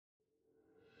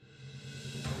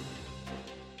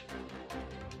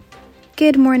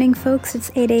Good morning, folks.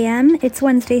 It's 8 a.m. It's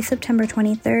Wednesday, September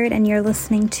 23rd, and you're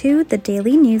listening to the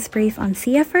Daily News Brief on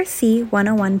CFRC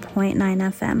 101.9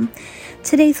 FM.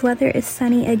 Today's weather is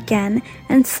sunny again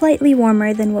and slightly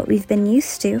warmer than what we've been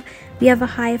used to. We have a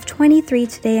high of 23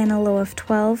 today and a low of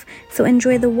 12, so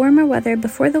enjoy the warmer weather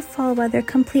before the fall weather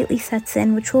completely sets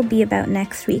in, which will be about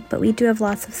next week, but we do have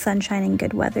lots of sunshine and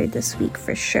good weather this week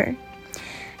for sure.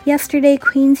 Yesterday,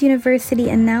 Queen's University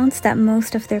announced that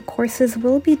most of their courses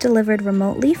will be delivered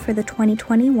remotely for the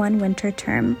 2021 winter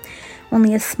term.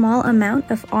 Only a small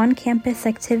amount of on-campus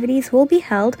activities will be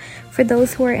held for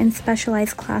those who are in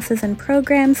specialized classes and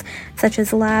programs, such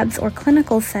as labs or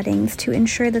clinical settings, to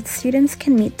ensure that students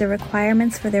can meet the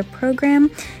requirements for their program,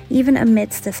 even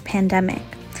amidst this pandemic.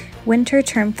 Winter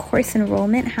term course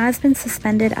enrollment has been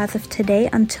suspended as of today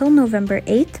until November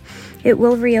 8th. It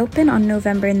will reopen on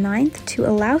November 9th to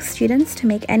allow students to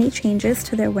make any changes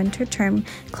to their winter term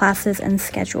classes and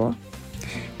schedule.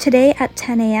 Today at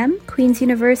 10 a.m., Queen's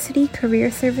University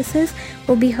Career Services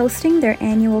will be hosting their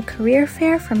annual career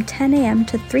fair from 10 a.m.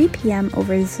 to 3 p.m.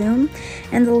 over Zoom,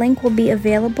 and the link will be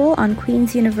available on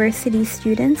Queen's University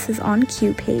Students' On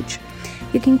Cue page.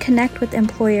 You can connect with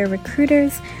employer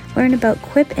recruiters, learn about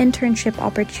QUIP internship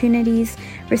opportunities,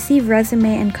 receive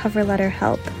resume and cover letter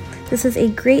help. This is a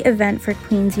great event for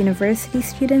Queen's University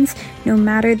students, no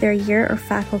matter their year or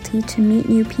faculty, to meet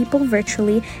new people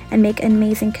virtually and make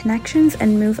amazing connections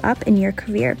and move up in your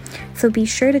career. So be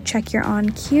sure to check your On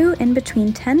Cue in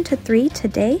between 10 to 3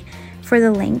 today for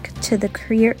the link to the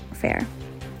career fair.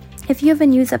 If you have a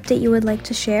news update you would like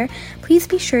to share, please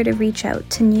be sure to reach out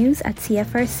to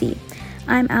news@CFRC.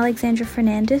 I'm Alexandra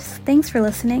Fernandez. Thanks for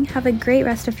listening. Have a great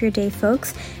rest of your day,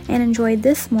 folks, and enjoy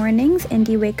this morning's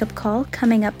Indie Wake Up Call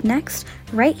coming up next,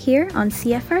 right here on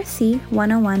CFRC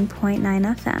 101.9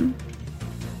 FM.